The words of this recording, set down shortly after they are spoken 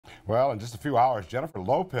Well, in just a few hours, Jennifer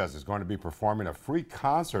Lopez is going to be performing a free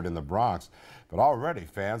concert in the Bronx, but already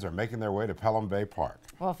fans are making their way to Pelham Bay Park.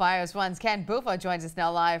 Well, FiOS 1's Ken Bufo joins us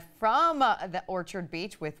now live from the Orchard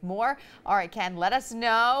Beach with more. All right, Ken, let us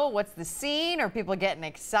know. What's the scene? Are people getting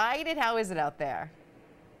excited? How is it out there?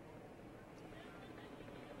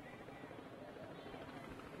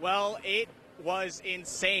 Well, it was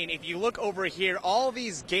insane. If you look over here, all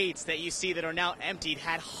these gates that you see that are now emptied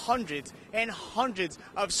had hundreds and hundreds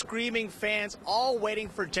of screaming fans all waiting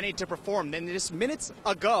for Jenny to perform. Then just minutes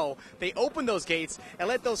ago, they opened those gates and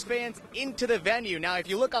let those fans into the venue. Now, if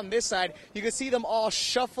you look on this side, you can see them all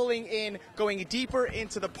shuffling in, going deeper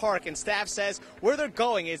into the park. And staff says where they're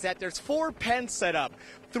going is that there's 4 pens set up.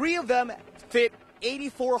 3 of them fit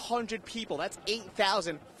 8,400 people. That's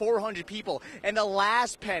 8,400 people. And the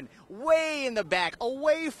last pen, way in the back,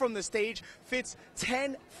 away from the stage, fits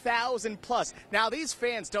 10,000 plus. Now, these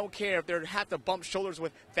fans don't care if they have to bump shoulders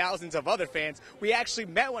with thousands of other fans. We actually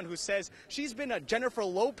met one who says she's been a Jennifer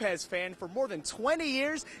Lopez fan for more than 20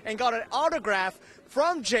 years and got an autograph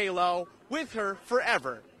from J.Lo with her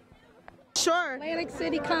forever. Sure. Atlantic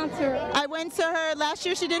City concert. I went to her last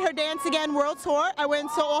year. She did her Dance Again World Tour. I went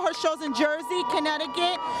to all her shows in Jersey,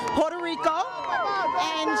 Connecticut, Puerto Rico,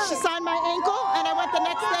 and she signed my ankle, and I went the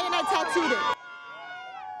next day and I tattooed it.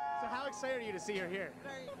 So how excited are you to see her here?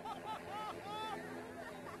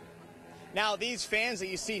 Now, these fans that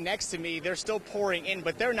you see next to me, they're still pouring in,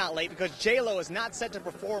 but they're not late because J.Lo is not set to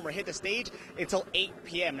perform or hit the stage until 8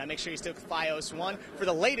 p.m. Now, make sure you stick with FiOS 1 for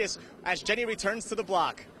the latest as Jenny returns to the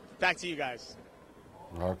block. Back to you guys.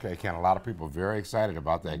 Okay, Ken, a lot of people very excited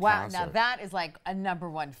about that concert. Now that is like a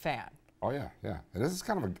 #1 fan. Oh, yeah, yeah. And this is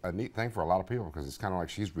kind of a neat thing for a lot of people because it's kind of like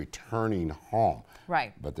she's returning home.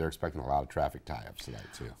 Right. But they're expecting a lot of traffic tie-ups tonight,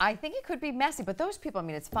 too. I think it could be messy, but those people, I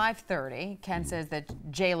mean, it's 5:30. Ken says that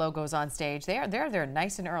J.Lo goes on stage. They're there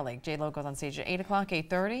nice and early. J.Lo goes on stage at 8 o'clock,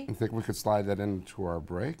 8:30. You think we could slide that into our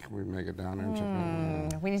break? We make it down there and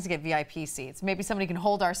check it out. We need to get VIP seats. Maybe somebody can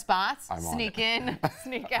hold our spots, sneak in,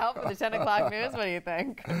 sneak out for the 10 o'clock news. What do you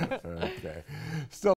think? Okay. Still